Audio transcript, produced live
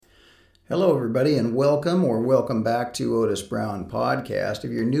Hello, everybody, and welcome back to Otis Brown Podcast.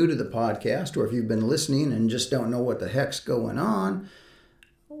 If you're new to the podcast or if you've been listening and just don't know what the heck's going on,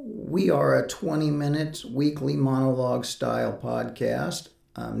 we are a 20-minute weekly monologue-style podcast.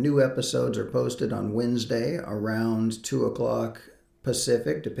 New episodes are posted on Wednesday around 2 o'clock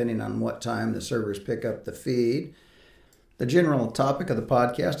Pacific, depending on what time the servers pick up the feed. The general topic of the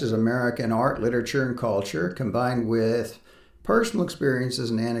podcast is American art, literature, and culture, combined with personal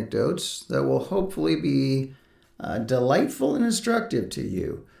experiences and anecdotes that will hopefully be delightful and instructive to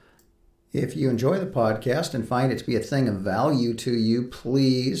you. If you enjoy the podcast and find it to be a thing of value to you,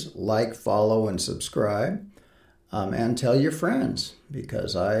 please like, follow, and subscribe, and tell your friends,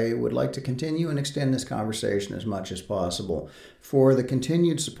 because I would like to continue and extend this conversation as much as possible. For the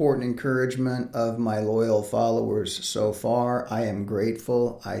continued support and encouragement of my loyal followers so far, I am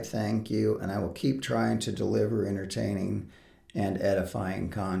grateful. I thank you, and I will keep trying to deliver entertaining and edifying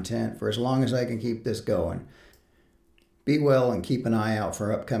content for as long as I can keep this going. Be well and keep an eye out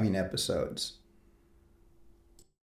for upcoming episodes.